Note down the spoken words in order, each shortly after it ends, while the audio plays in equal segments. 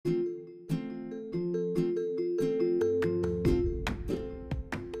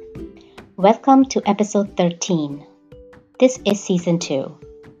Welcome to episode 13. This is season 2.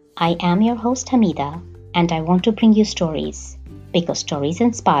 I am your host Hamida, and I want to bring you stories because stories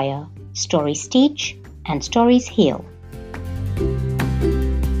inspire, stories teach, and stories heal.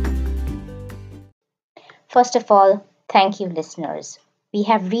 First of all, thank you, listeners. We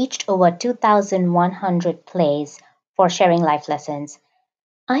have reached over 2,100 plays for sharing life lessons.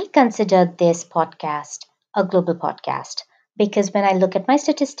 I consider this podcast a global podcast because when I look at my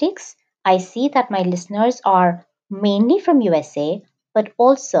statistics, I see that my listeners are mainly from USA, but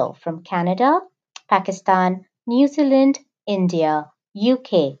also from Canada, Pakistan, New Zealand, India,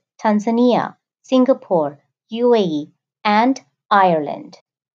 UK, Tanzania, Singapore, UAE, and Ireland,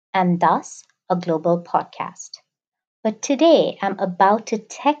 and thus a global podcast. But today I'm about to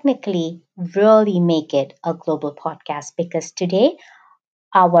technically really make it a global podcast because today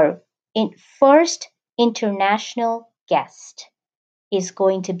our first international guest is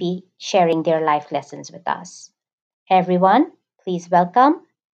going to be sharing their life lessons with us. Everyone, please welcome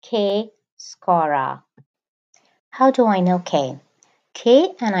Kay Scora. How do I know Kay? Kay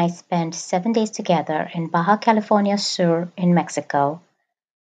and I spent 7 days together in Baja California Sur in Mexico.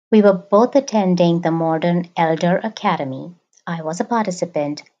 We were both attending the Modern Elder Academy. I was a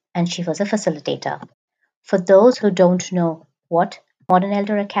participant and she was a facilitator. For those who don't know what Modern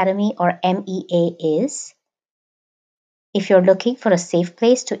Elder Academy or MEA is, if you're looking for a safe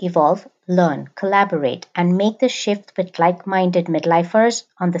place to evolve, learn, collaborate, and make the shift with like minded midlifers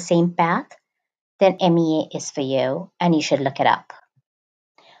on the same path, then MEA is for you and you should look it up.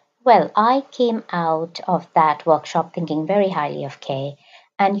 Well, I came out of that workshop thinking very highly of Kay,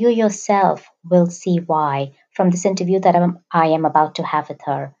 and you yourself will see why from this interview that I am about to have with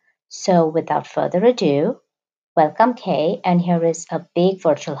her. So, without further ado, welcome, Kay, and here is a big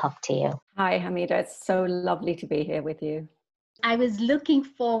virtual hug to you. Hi, Hamida. It's so lovely to be here with you. I was looking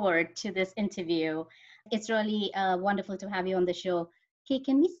forward to this interview. It's really wonderful to have you on the show. Kay,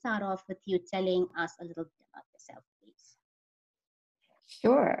 can we start off with you telling us a little bit about yourself, please?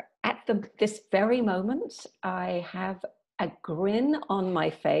 Sure. At this very moment, I have a grin on my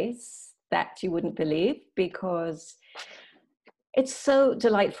face that you wouldn't believe because it's so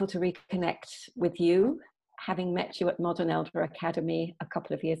delightful to reconnect with you, having met you at Modern Elder Academy a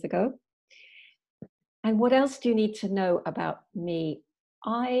couple of years ago. And what else do you need to know about me?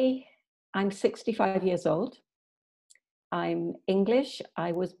 I'm 65 years old. I'm English.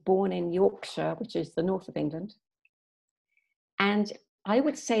 I was born in Yorkshire, which is the north of England. And I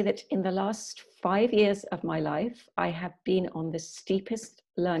would say that in the last 5 years of my life, I have been on the steepest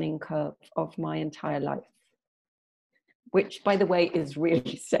learning curve of my entire life, which, by the way, is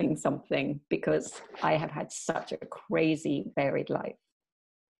really saying something because I have had such a crazy, varied life.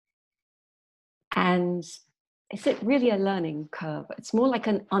 And is it really a learning curve? It's more like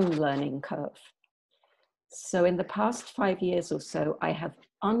an unlearning curve. So in the past 5 years or so, I have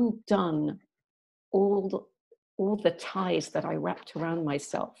undone all the ties that I wrapped around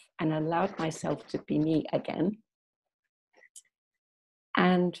myself and allowed myself to be me again.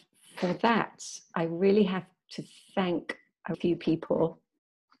 And for that, I really have to thank a few people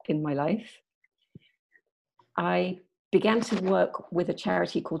in my life. I began to work with a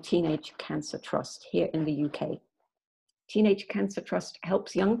charity called Teenage Cancer Trust here in the UK. Teenage Cancer Trust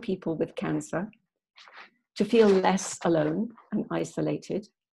helps young people with cancer to feel less alone and isolated.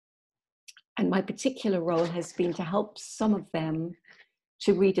 And my particular role has been to help some of them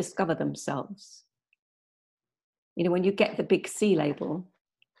to rediscover themselves. You know, when you get the big C label,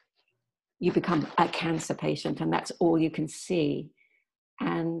 you become a cancer patient and that's all you can see.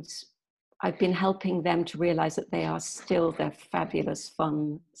 And I've been helping them to realize that they are still their fabulous,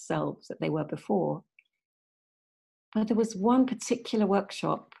 fun selves that they were before. But there was one particular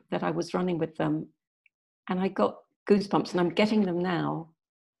workshop that I was running with them and I got goosebumps, and I'm getting them now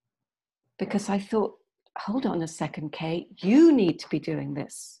because I thought, hold on a second, Kay, you need to be doing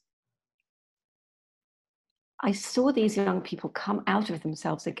this. I saw these young people come out of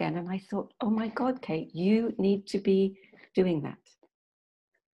themselves again, and I thought, oh my God, Kay, you need to be doing that.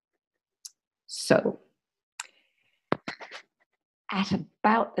 So at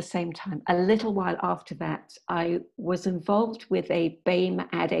about the same time, a little while after that, I was involved with a BAME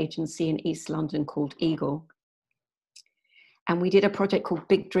ad agency in East London called Eagle. And we did a project called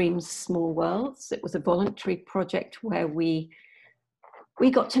Big Dreams, Small Worlds. It was a voluntary project where we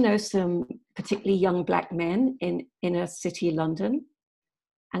got to know some particularly young Black men in inner city London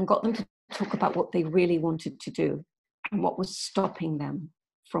and got them to talk about what they really wanted to do and what was stopping them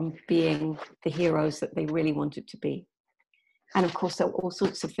from being the heroes that they really wanted to be. And of course, there were all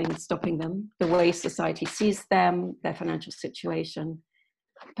sorts of things stopping them: the way society sees them, their financial situation,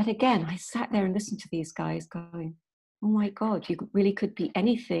 But again, I sat there and listened to these guys going, oh my God, you really could be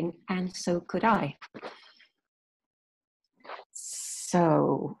anything, and so could I.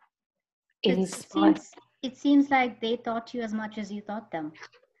 So, It seems like they taught you as much as you taught them.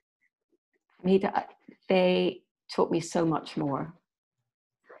 They taught me so much more.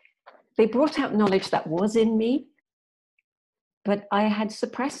 They brought out knowledge that was in me, but I had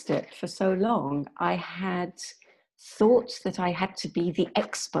suppressed it for so long. I had thought that I had to be the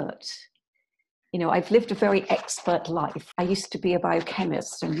expert. You know, I've lived a very expert life. I used to be a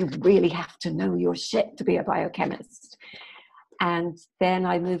biochemist, and you really have to know your shit to be a biochemist. And then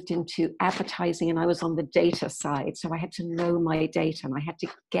I moved into advertising, and I was on the data side. So I had to know my data, and I had to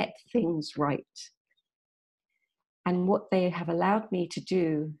get things right. And what they have allowed me to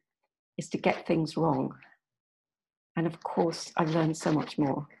do is to get things wrong. And of course, I've learned so much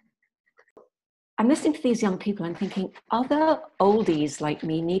more. I'm listening to these young people and thinking, other oldies like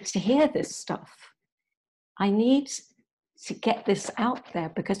me need to hear this stuff. I need to get this out there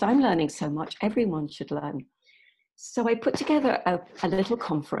because I'm learning so much. Everyone should learn. So I put together a little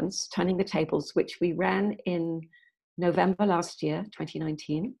conference, Turning the Tables, which we ran in November last year,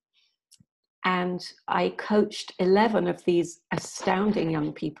 2019. And I coached 11 of these astounding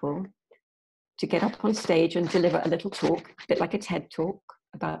young people to get up on stage and deliver a little talk, a bit like a TED talk,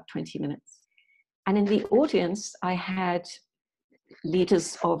 about 20 minutes. And in the audience, I had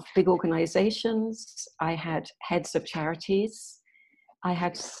leaders of big organizations, I had heads of charities, I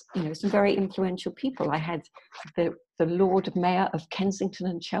had, you know, some very influential people. I had the Lord Mayor of Kensington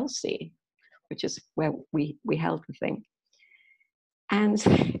and Chelsea, which is where we held the thing. And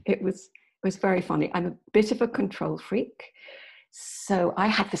it was very funny. I'm a bit of a control freak. So I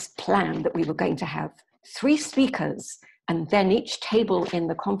had this plan that we were going to have 3 speakers, and then each table in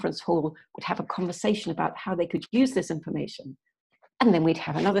the conference hall would have a conversation about how they could use this information. And then we'd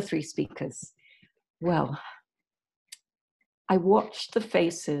have another 3 speakers. Well, I watched the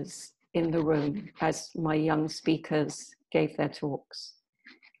faces in the room as my young speakers gave their talks.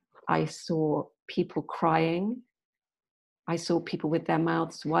 I saw people crying. I saw people with their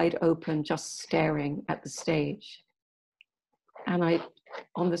mouths wide open, just staring at the stage. And I,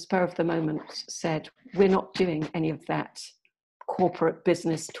 on the spur of the moment, said, we're not doing any of that corporate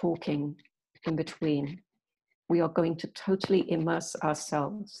business talking in between. We are going to totally immerse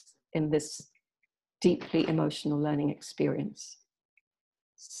ourselves in this deeply emotional learning experience.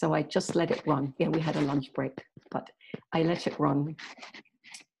 So I just let it run. Yeah, we had a lunch break, but I let it run.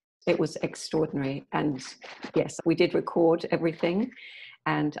 It was extraordinary. And yes, we did record everything,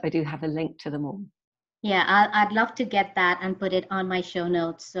 and I do have a link to them all. Yeah, I'd love to get that and put it on my show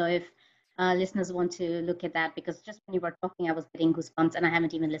notes. So if listeners want to look at that, because just when you were talking, I was getting goosebumps and I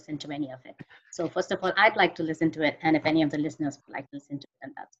haven't even listened to any of it. So first of all, I'd like to listen to it. And if any of the listeners would like to listen to it,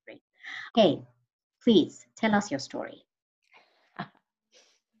 then that's great. Okay, please tell us your story.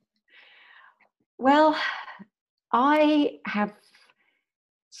 Well, I have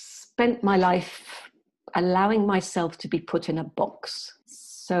spent my life allowing myself to be put in a box.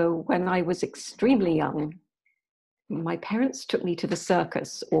 So when I was extremely young, my parents took me to the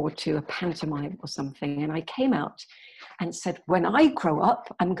circus or to a pantomime or something, and I came out and said, when I grow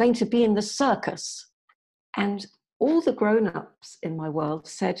up, I'm going to be in the circus. And all the grown-ups in my world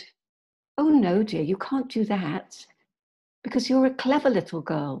said, oh no, dear, you can't do that because you're a clever little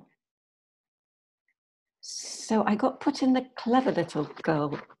girl. So I got put in the clever little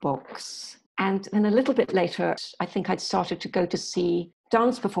girl box. And then a little bit later, I think I'd started to go to see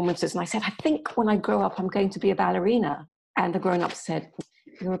dance performances. And I said, I think when I grow up, I'm going to be a ballerina. And the grown-up said,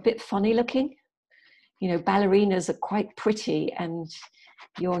 you're a bit funny looking. You know, ballerinas are quite pretty and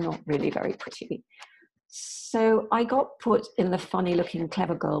you're not really very pretty. So I got put in the funny looking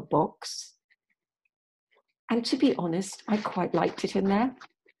clever girl box. And to be honest, I quite liked it in there.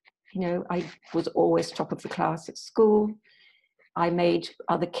 You know, I was always top of the class at school. I made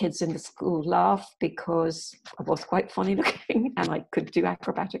other kids in the school laugh because I was quite funny looking and I could do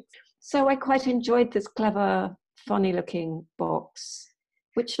acrobatics. So I quite enjoyed this clever, funny looking box,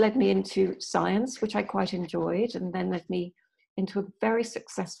 which led me into science, which I quite enjoyed, and then led me into a very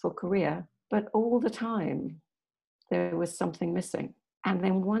successful career. But all the time, there was something missing. And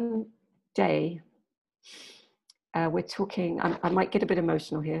then one day, we're talking, I might get a bit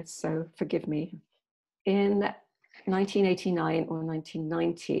emotional here, so forgive me. In 1989 or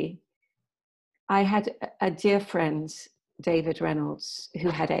 1990, I had a dear friend, David Reynolds, who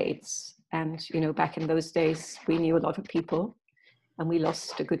had AIDS. And, you know, back in those days, we knew a lot of people and we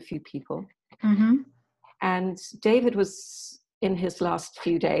lost a good few people. Mm-hmm. And David was in his last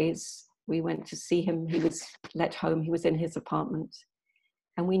few days. We went to see him. He was let home. He was in his apartment.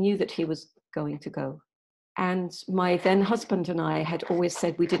 And we knew that he was going to go. And my then husband and I had always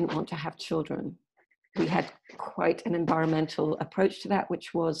said we didn't want to have children. We had quite an environmental approach to that,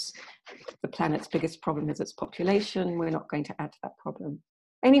 which was the planet's biggest problem is its population. We're not going to add to that problem.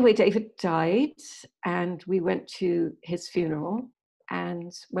 Anyway, David died, and we went to his funeral.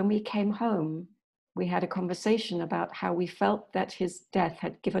 And when we came home, we had a conversation about how we felt that his death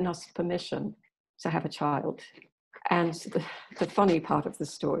had given us permission to have a child. And the funny part of the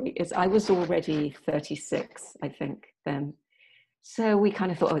story is I was already 36, I think, then. So we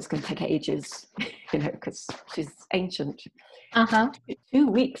kind of thought, oh, it's going to take ages, because she's ancient. 2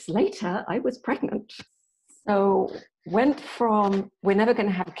 weeks later, I was pregnant. So went from, we're never going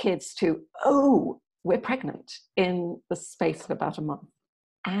to have kids to, oh, we're pregnant in the space of about a month.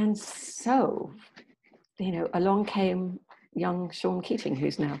 And so, along came young Sean Keating,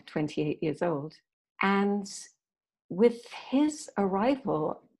 who's now 28 years old. And with his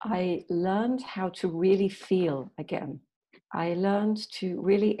arrival, I learned how to really feel again. I learned to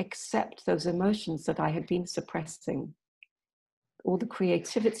really accept those emotions that I had been suppressing. All the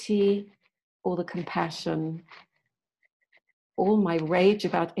creativity, all the compassion, all my rage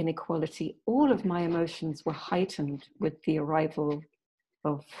about inequality, all of my emotions were heightened with the arrival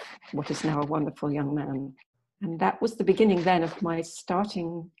of what is now a wonderful young man. And that was the beginning then of my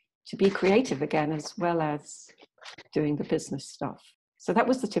starting to be creative again, as well as doing the business stuff. So that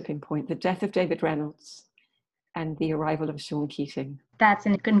was the tipping point, the death of David Reynolds and the arrival of Sean Keating. That's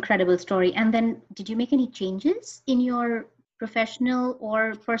an incredible story. And then did you make any changes in your professional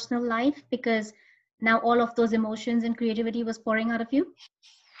or personal life? Because now all of those emotions and creativity was pouring out of you?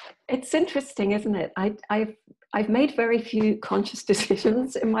 It's interesting, isn't it? I've made very few conscious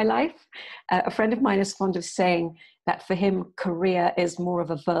decisions in my life. A friend of mine is fond of saying that for him, career is more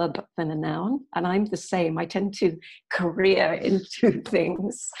of a verb than a noun. And I'm the same. I tend to career into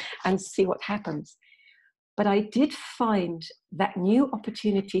things and see what happens. But I did find that new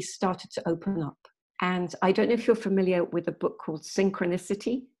opportunities started to open up. And I don't know if you're familiar with a book called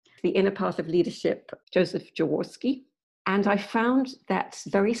Synchronicity, The Inner Path of Leadership, Joseph Jaworski. And I found that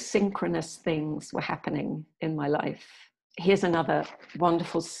very synchronous things were happening in my life. Here's another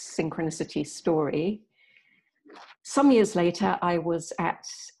wonderful synchronicity story. Some years later, I was at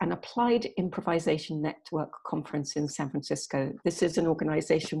an Applied Improvisation Network conference in San Francisco. This is an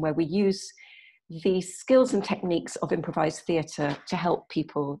organization where we use the skills and techniques of improvised theater to help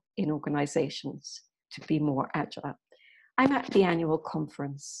people in organizations to be more agile. I'm at the annual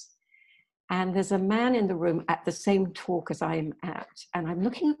conference, and there's a man in the room at the same talk as I'm at, and I'm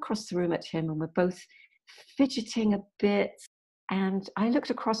looking across the room at him, and we're both fidgeting a bit. And I looked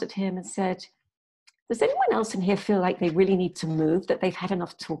across at him and said, does anyone else in here feel like they really need to move, that they've had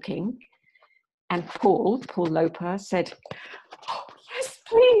enough talking? And Paul Loper said, oh, yes,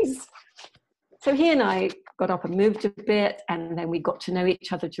 please. So he and I got up and moved a bit, and then we got to know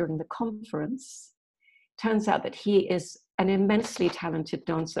each other during the conference. Turns out that he is an immensely talented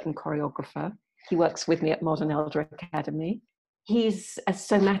dancer and choreographer. He works with me at Modern Elder Academy. He's a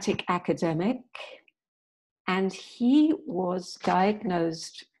somatic academic, and he was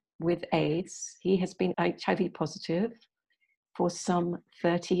diagnosed with AIDS. He has been HIV positive for some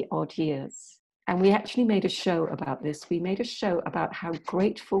 30 odd years. And we actually made a show about this. We made a show about how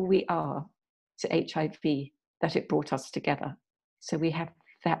grateful we are to HIV that it brought us together. So we have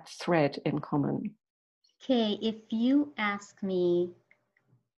that thread in common. Okay, if you ask me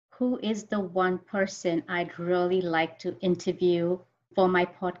who is the one person I'd really like to interview for my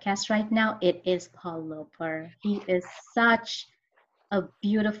podcast right now, it is Paul Loper. He is such a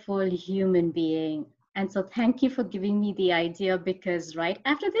beautiful human being. And so thank you for giving me the idea, because right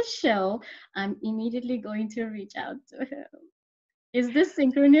after this show, I'm immediately going to reach out to him. Is this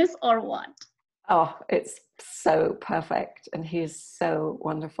synchronous or what? Oh, it's so perfect. And he's so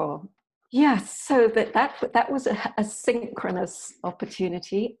wonderful. Yes, so that was a synchronous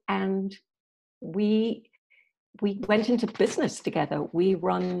opportunity, and we went into business together. We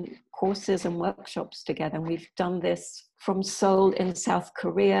run courses and workshops together, and we've done this from Seoul in South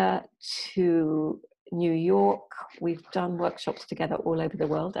Korea to New York. We've done workshops together all over the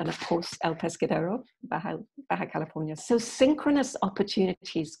world, and of course El Pescadero, Baja California. So synchronous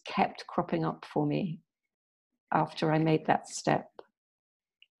opportunities kept cropping up for me after I made that step.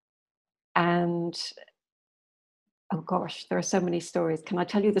 And oh gosh, there are so many stories. Can I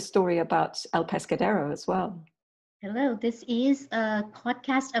tell you the story about El Pescadero as well? Hello, this is a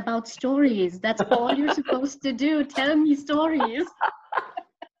podcast about stories. That's all you're supposed to do. Tell me stories.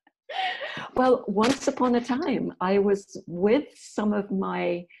 Well, once upon a time, I was with some of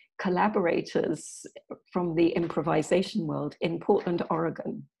my collaborators from the improvisation world in Portland,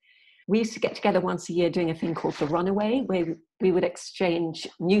 Oregon. We used to get together once a year doing a thing called The Runaway, where we would exchange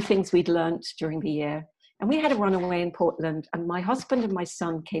new things we'd learnt during the year. And we had a runaway in Portland, and my husband and my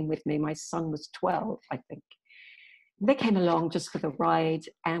son came with me. My son was 12, I think. They came along just for the ride,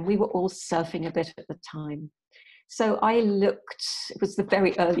 and we were all surfing a bit at the time. So I looked, it was the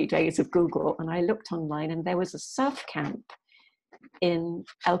very early days of Google, and I looked online, and there was a surf camp in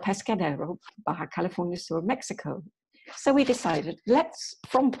El Pescadero, Baja California Sur, Mexico. So we decided,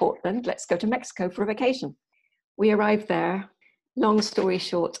 from Portland, let's go to Mexico for a vacation. We arrived there. Long story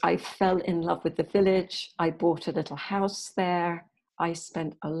short, I fell in love with the village. I bought a little house there. I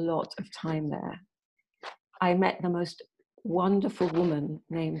spent a lot of time there. I met the most wonderful woman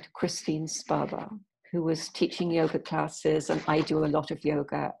named Christine Sperber, who was teaching yoga classes, and I do a lot of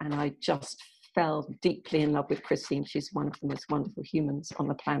yoga, and I just fell deeply in love with Christine. She's one of the most wonderful humans on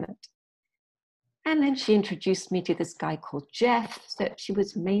the planet. And then she introduced me to this guy called Jeff that she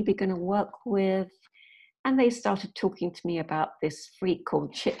was maybe going to work with. And they started talking to me about this freak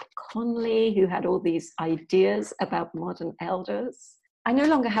called Chip Conley, who had all these ideas about modern elders. I no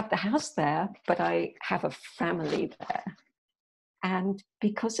longer have the house there, but I have a family there. And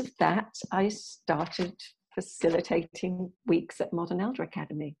because of that, I started facilitating weeks at Modern Elder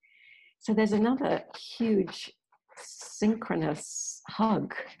Academy. So there's another huge synchronous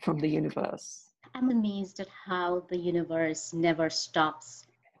hug from the universe. I'm amazed at how the universe never stops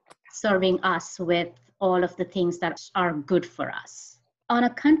serving us with all of the things that are good for us. On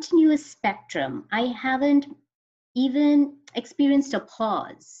a continuous spectrum, I haven't even experienced a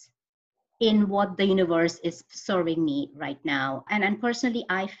pause in what the universe is serving me right now. And personally,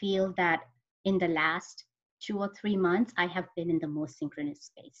 I feel that in the last 2 or 3 months, I have been in the most synchronous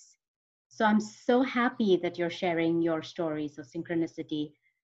space. So I'm so happy that you're sharing your stories of synchronicity.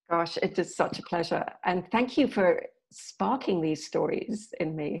 Gosh, it is such a pleasure. And thank you for sparking these stories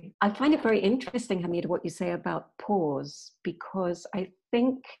in me. I find it very interesting, Hamida, what you say about pause, because I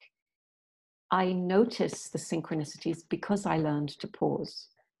think I notice the synchronicities because I learned to pause,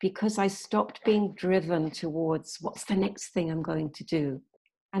 because I stopped being driven towards what's the next thing I'm going to do.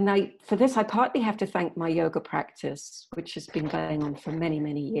 And for this, I partly have to thank my yoga practice, which has been going on for many,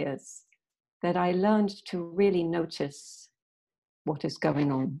 many years, that I learned to really notice what is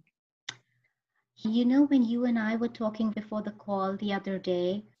going on. You know, when you and I were talking before the call the other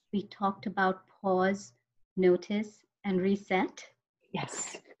day, we talked about pause, notice, and reset.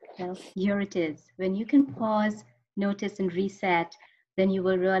 Yes. Well, here it is. When you can pause, notice, and reset, then you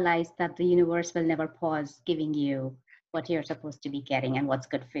will realize that the universe will never pause giving you what you're supposed to be getting and what's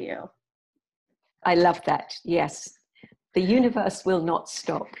good for you. I love that. Yes. The universe will not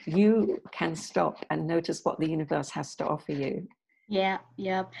stop. You can stop and notice what the universe has to offer you. Yeah.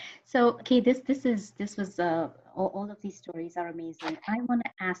 So, okay, this was all of these stories are amazing. I want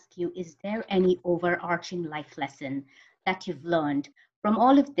to ask you, is there any overarching life lesson that you've learned from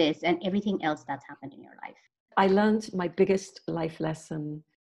all of this and everything else that's happened in your life? I learned my biggest life lesson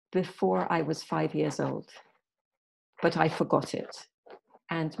before I was 5 years old, but I forgot it.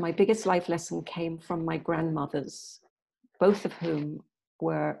 And my biggest life lesson came from my grandmothers, both of whom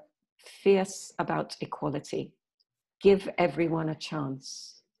were fierce about equality. Give everyone a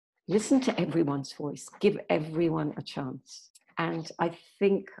chance. Listen to everyone's voice. Give everyone a chance. And I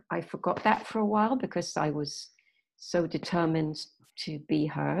think I forgot that for a while because I was so determined to be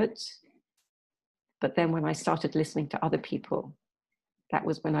heard. But then when I started listening to other people, that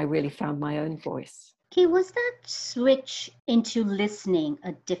was when I really found my own voice. Okay, was that switch into listening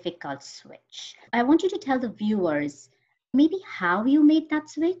a difficult switch? I want you to tell the viewers maybe how you made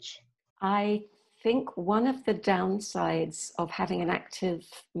that switch. I think one of the downsides of having an active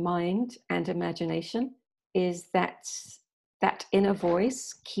mind and imagination is that that inner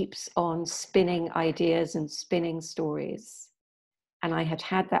voice keeps on spinning ideas and spinning stories. And I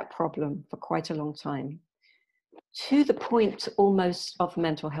had that problem for quite a long time, to the point almost of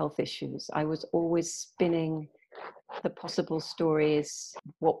mental health issues. I was always spinning the possible stories,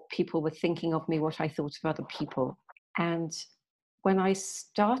 what people were thinking of me, what I thought of other people. And when I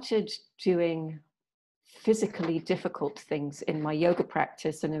started doing physically difficult things in my yoga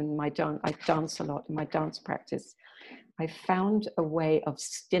practice and in my dance, I dance a lot in my dance practice, I found a way of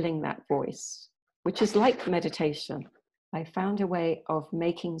stilling that voice, which is like meditation. I found a way of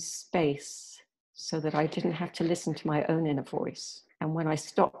making space so that I didn't have to listen to my own inner voice. And when I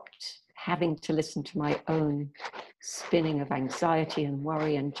stopped having to listen to my own spinning of anxiety and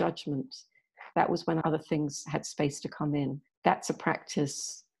worry and judgment, that was when other things had space to come in. That's a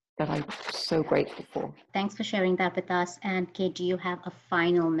practice that I'm so grateful for. Thanks for sharing that with us. And Kate, do you have a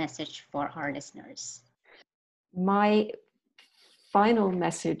final message for our listeners? My final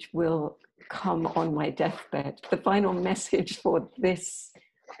message will come on my deathbed. The final message for this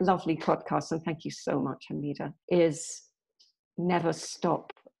lovely podcast, and thank you so much, Hamida, is never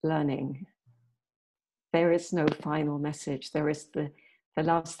stop learning. There is no final message. There is the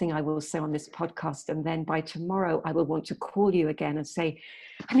last thing I will say on this podcast. And then by tomorrow, I will want to call you again and say,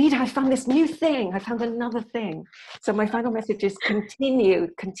 Hamida, I found this new thing. I found another thing. So my final message is continue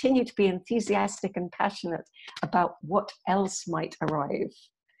to be enthusiastic and passionate about what else might arrive.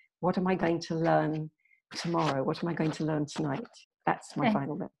 What am I going to learn tomorrow? What am I going to learn tonight? That's my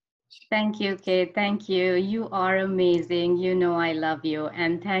final message. Thank you, Kate. Thank you. You are amazing. You know I love you.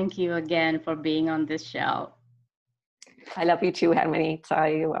 And thank you again for being on this show. I love you too,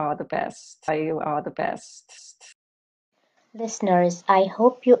 Hermanita. You are the best. You are the best. Listeners, I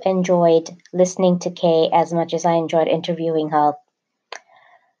hope you enjoyed listening to Kay as much as I enjoyed interviewing her.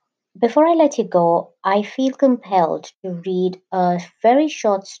 Before I let you go, I feel compelled to read a very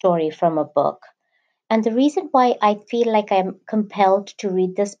short story from a book. And the reason why I feel like I'm compelled to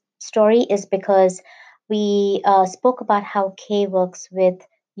read this story is because we spoke about how Kay works with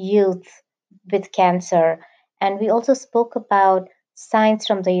youth with cancer. And we also spoke about signs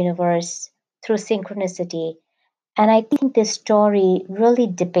from the universe through synchronicity. And I think this story really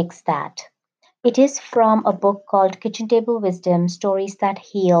depicts that. It is from a book called Kitchen Table Wisdom Stories That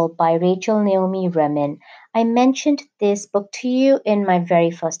Heal by Rachel Naomi Remen. I mentioned this book to you in my very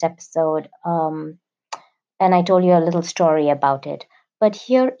first episode, and I told you a little story about it. But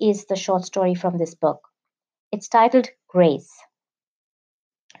here is the short story from this book. It's titled Grace.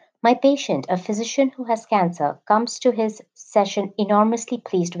 My patient, a physician who has cancer, comes to his session enormously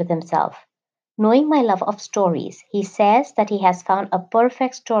pleased with himself. Knowing my love of stories, he says that he has found a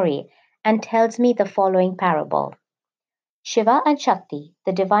perfect story and tells me the following parable. Shiva and Shakti,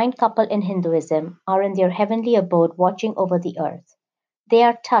 the divine couple in Hinduism, are in their heavenly abode watching over the earth. They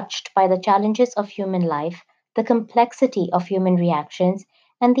are touched by the challenges of human life, the complexity of human reactions,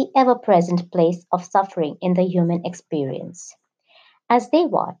 and the ever present place of suffering in the human experience. As they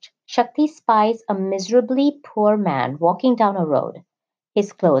watch, Shakti spies a miserably poor man walking down a road.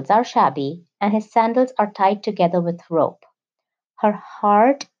 His clothes are shabby, and his sandals are tied together with rope. Her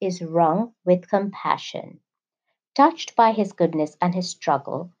heart is wrung with compassion. Touched by his goodness and his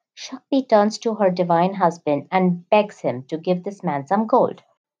struggle, Shakti turns to her divine husband and begs him to give this man some gold.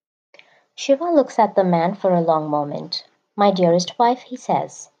 Shiva looks at the man for a long moment. My dearest wife, he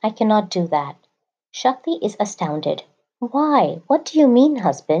says, I cannot do that. Shakti is astounded. Why? What do you mean,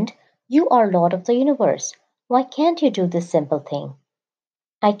 husband? You are Lord of the universe. Why can't you do this simple thing?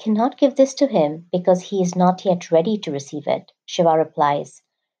 I cannot give this to him because he is not yet ready to receive it, Shiva replies.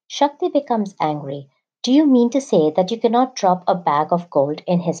 Shakti becomes angry. Do you mean to say that you cannot drop a bag of gold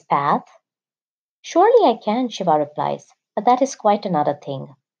in his path? Surely I can, Shiva replies, but that is quite another thing.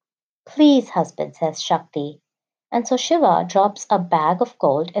 Please, husband, says Shakti. And so Shiva drops a bag of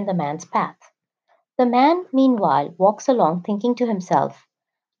gold in the man's path. The man, meanwhile, walks along thinking to himself,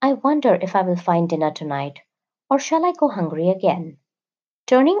 I wonder if I will find dinner tonight, or shall I go hungry again?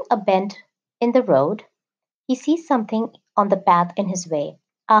 Turning a bend in the road, he sees something on the path in his way.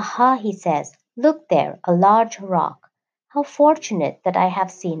 Aha, he says, look there, a large rock. How fortunate that I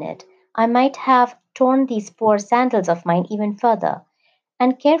have seen it. I might have torn these poor sandals of mine even further.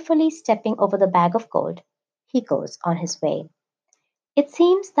 And carefully stepping over the bag of gold, he goes on his way. It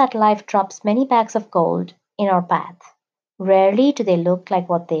seems that life drops many bags of gold in our path. Rarely do they look like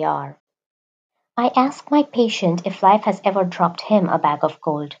what they are. I ask my patient if life has ever dropped him a bag of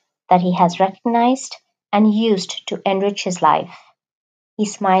gold that he has recognized and used to enrich his life. He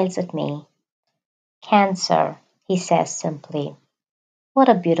smiles at me. Cancer, he says simply. What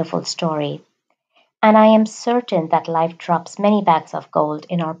a beautiful story. And I am certain that life drops many bags of gold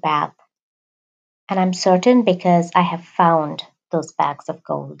in our path. And I'm certain because I have found those bags of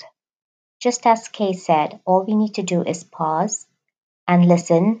gold. Just as Kay said, all we need to do is pause and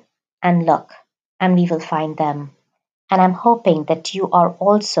listen and look, and we will find them. And I'm hoping that you are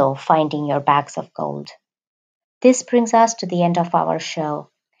also finding your bags of gold. This brings us to the end of our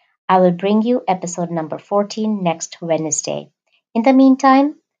show. I will bring you episode number 14 next Wednesday. In the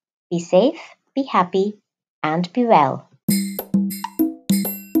meantime, be safe, be happy, and be well.